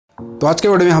तो आज के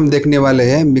वीडियो में हम देखने वाले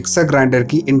हैं मिक्सर ग्राइंडर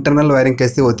की इंटरनल वायरिंग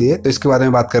कैसे होती है, तो इसके बारे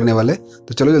में बात करने वाले।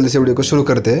 तो चलो जल्दी से वीडियो को शुरू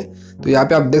करते हैं। तो यहाँ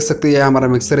पे आप देख सकते हैं, यह हमारा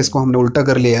मिक्सर, इसको हमने उल्टा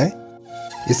कर लिया है।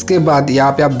 इसके बाद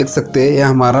यहाँ पे आप देख सकते हैं, यह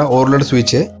हमारा ओवरलोड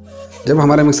स्विच है। जब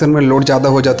हमारे मिक्सर में लोड ज़्यादा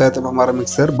हो जाता है तब हमारा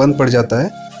मिक्सर बंद पड़ जाता है।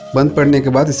 बंद पड़ने के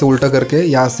बाद इसे उल्टा करके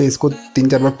यहाँ से इसको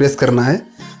 3-4 बार प्रेस करना है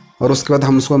और उसके बाद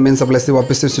हम उसको मेन सप्लाई से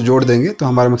वापस से इसे जोड़ देंगे तो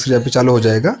हमारा मिक्सर यहाँ पे चालू हो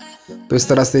जाएगा। तो इस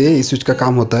तरह से ये इस स्विच का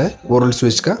काम होता है, ओवरलोड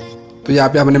स्विच का। तो यहाँ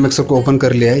पे हमने मिक्सर को ओपन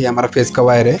कर लिया है। ये हमारा फेस का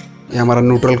वायर है, ये हमारा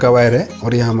न्यूट्रल का वायर है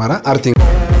और ये हमारा earthing.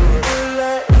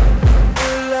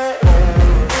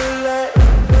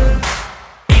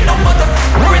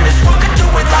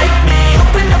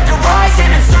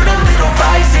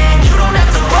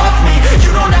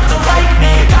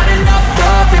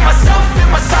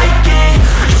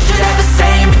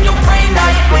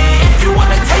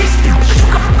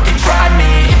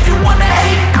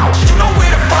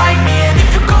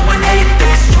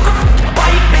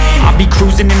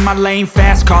 Cruising in my lane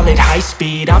fast, call it high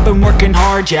speed. I've been working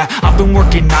hard, yeah, I've been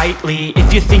working nightly.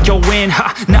 If you think you'll win, ha,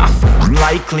 nah,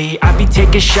 likely. I be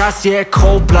taking shots, yeah,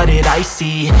 cold-blooded,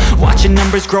 icy. Watching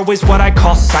numbers grow is what I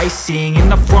call sightseeing.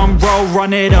 In the front row,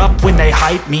 run it up when they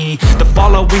hype me. The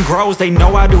following grows, they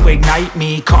know how to ignite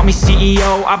me. Call me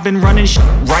CEO, I've been running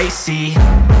right, see.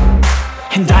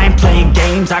 And I ain't playing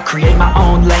games, I create my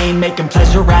own lane, making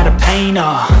pleasure out of pain,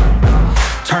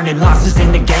 turning losses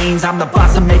into gains, I'm the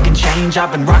boss, I'm making change.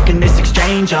 I've been rocking this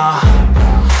exchange,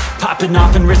 popping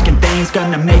off and risking things,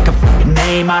 gonna make a f***ing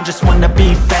name. I just wanna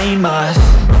be famous,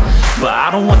 but I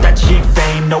don't want that cheap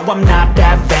fame. No, I'm not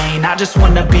that vain, I just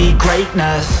wanna be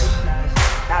greatness.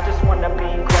 I just wanna be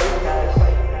greatness.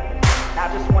 I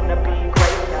just wanna be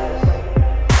greatness.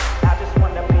 I just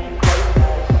wanna be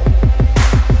greatness.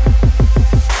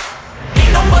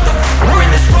 Ain't no motherfucker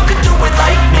in this world could do it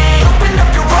like me. Open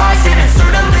up your eyes and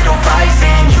insert a little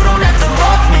rising. You don't have to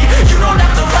love me, you don't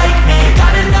have to like me.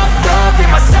 Got enough love in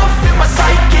myself, in my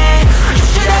psyche. You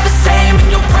should have the same in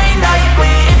your brain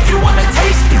nightly. If you wanna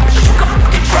taste me, you can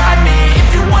fucking try me. If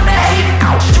you wanna hate me,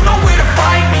 you know where to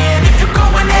find me. And if you're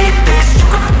going hate this, you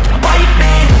can fucking bite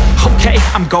me. Okay,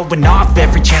 I'm going off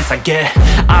every chance I get.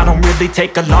 I don't really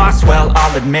take a loss, well,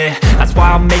 I'll admit. That's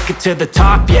why I'll make it to the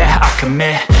top, yeah, I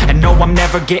commit. And no, I'm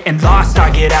never getting lost, I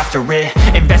get after it.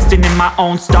 Investing in my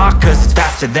own stock, cause it's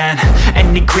faster than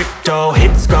any crypto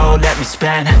hits go, let me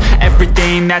spend.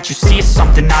 Everything that you see is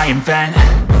something I invent,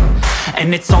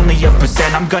 and it's only a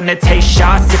percent. I'm gonna take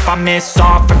shots, if I miss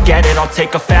all, forget it. I'll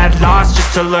take a fat loss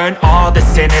just to learn all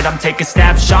that's in it. I'm taking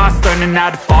snapshots, learning how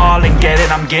to fall and get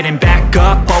it. I'm getting back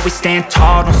up, always stand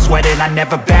tall, don't sweat it. I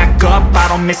never back up, I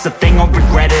don't miss a thing or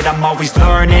regret it. I'm always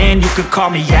learning, you could call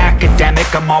me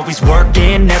academic. I'm always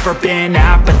working, never been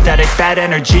apathetic. Bad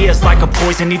energy is like a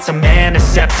poison, needs some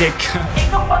antiseptic.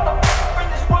 Ain't no motherfucker in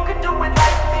this world could do it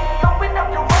like me. Open up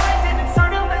your eyes and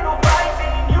insert a little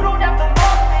rising. You don't have to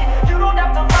love me, you don't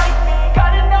have to like me.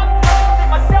 Got enough love in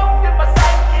myself, in my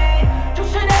psyche. You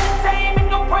should have the same in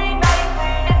your brain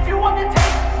nightly. If you want to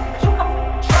taste me, you can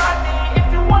f***ing try me. If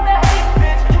you want to hate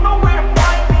bitch, you know where to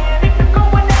find me. And if you're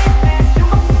going hate this, you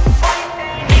can f***ing fight me.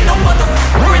 Ain't no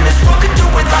motherfucker in this world could do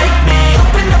it like me.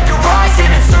 Open up your eyes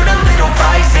and insert a little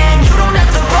rising. You don't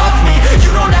have to love me,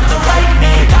 you don't have to like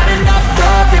me. Got enough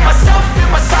love in myself, in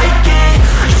my psyche.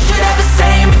 You should have the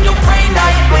same in your brain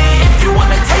nightly. If you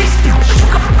wanna taste me, you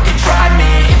can fucking try me.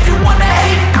 If you wanna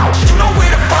hate me, you know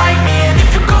where to find me. And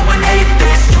if you're going hate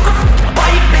this, you can fucking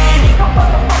bite me. No motherfucker in this world can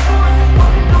do it like me.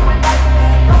 Open up your eyes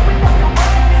and insert a little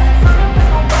rising. You don't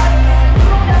have to love me,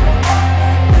 you don't have to like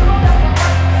me. Got enough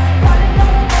love in myself.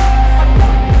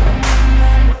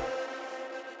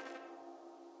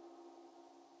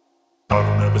 I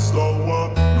don't ever slow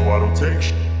up, no I don't take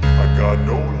sh**. I got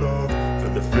no love for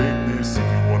the fakeness. If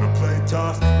you wanna play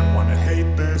tough and wanna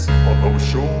hate this, I'll always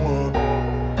show up.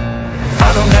 I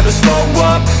don't ever slow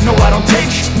up, no I don't take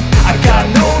sh**. I got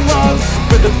no love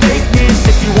for the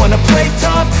fakeness. If you wanna play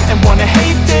tough and wanna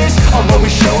hate this, I'll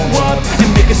always show up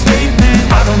and make a statement.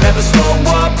 I don't ever slow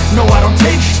up, no I don't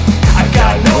take sh**. I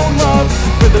got no love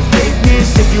for the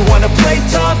fakeness. If you wanna play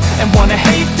tough and wanna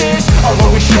hate this, I'll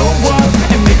always show up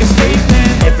and make a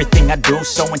statement. Everything I do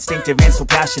so instinctive and so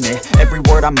passionate. Every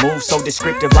word I move so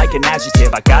descriptive like an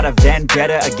adjective. I got a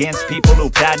vendetta against people who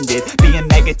patented being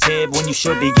negative when you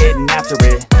should be getting after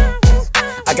it.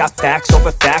 I got facts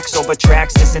over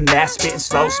tracks, this and that, spitting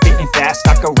slow, spitting fast.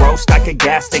 I could roast, I could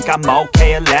gas, think I'm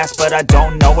okay at last, but I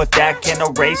don't know if that can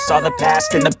erase all the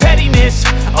past and the pettiness.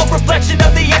 A reflection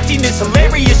of the emptiness,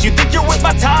 hilarious. You think you're with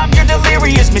my time, you're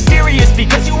delirious, mysterious,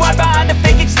 because you hide behind a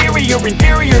fake exterior.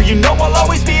 Inferior, you know I'll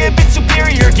always be a bit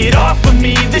superior. Get off of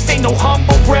me, this ain't no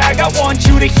humble brag. I want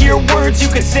you to hear words, you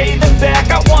can say them back.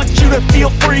 I want you to feel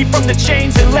free from the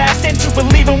chains at last, and to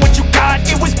believe in what you got,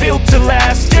 it was built to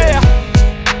last, yeah.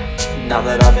 Now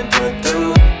that I've been put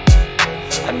through,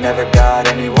 I never got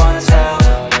anyone's help,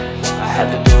 I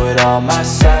had to do it all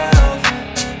myself.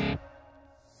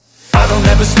 I don't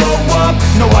ever slow up,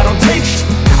 no I don't take sh**.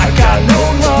 I got no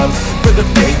love for the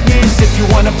fakeness. If you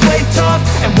wanna play tough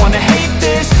and wanna hate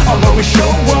this, I'll always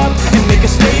show up and make a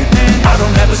statement. I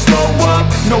don't ever slow up,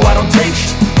 no I don't take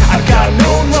sh**. I got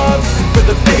no love for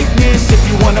the fakeness. If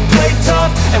you wanna play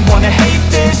tough and wanna hate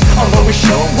this, I'll always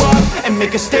show up and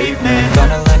make a statement.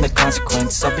 Gonna learn the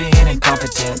consequence of being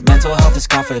incompetent. Mental health is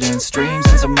confidence, dreams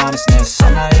and some honestness.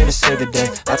 I'm not here to save the day,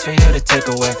 that's for you to take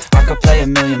away. I could play a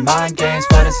million mind games,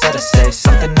 but instead I say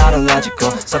something not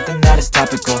illogical, something that is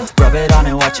topical. Rub it on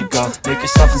and watch it go, make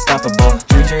yourself unstoppable.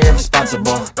 Dreams are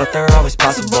irresponsible, but they're always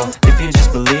possible. If you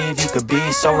just believe, you could be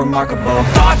so remarkable.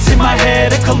 Thoughts in my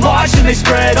head, a collage and they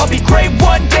spread. I'll be great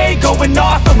one day, going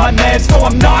off of my meds. No,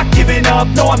 I'm not giving up,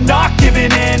 no, I'm not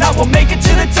giving in. I will make it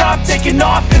to the top, taking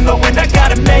off in the wind. I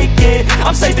gotta make it,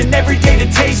 I'm saving every day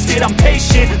to taste it. I'm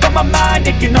patient, but my mind,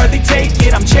 it can hardly take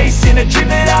it. I'm chasing a dream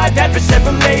that I've had for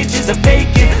several ages. A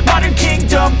vacant, modern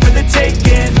kingdom for the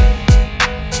taking.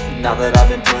 Now that I've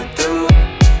been put through,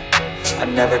 I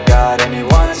never got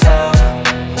anyone's help,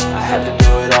 I had to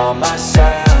do it all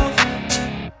myself.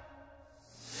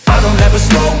 I don't ever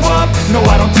slow up, no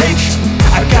I don't take sh**.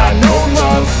 I got no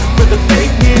love for the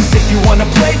fakeness. If you wanna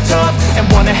play tough and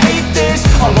wanna hate this,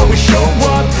 I'll always show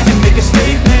up and make a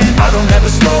statement. I don't ever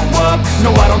slow up,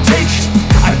 no I don't take sh**.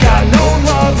 I got no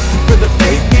love for the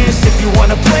fakeness. If you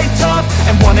wanna play tough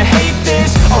and wanna hate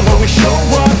this, I'll always show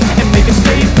up and make a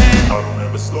statement. I don't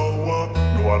ever slow up,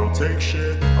 no I don't take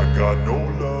shit. I got no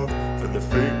love for the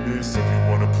fakeness. If you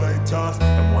wanna play tough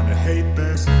and wanna hate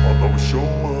this, I'll always show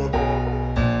up.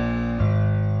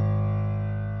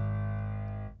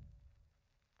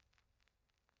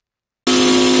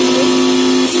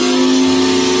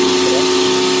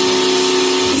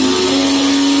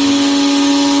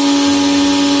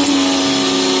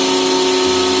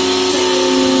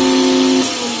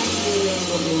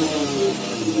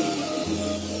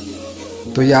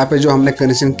 तो यहाँ पे जो हमने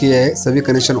connection किया है सभी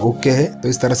connection okay है, तो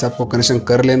इस तरह से आपको कनेक्शन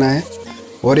कर लेना है।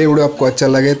 और ये वीडियो आपको अच्छा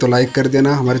लगे तो लाइक कर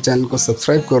देना, हमारे चैनल को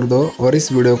सब्सक्राइब कर दो और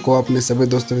इस वीडियो को अपने सभी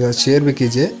दोस्तों के साथ शेयर भी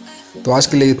कीजिए। तो आज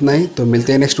के लिए इतना ही, तो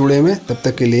मिलते हैं नेक्स्ट वीडियो में, तब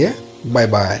तक के लिए बाय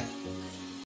बाय।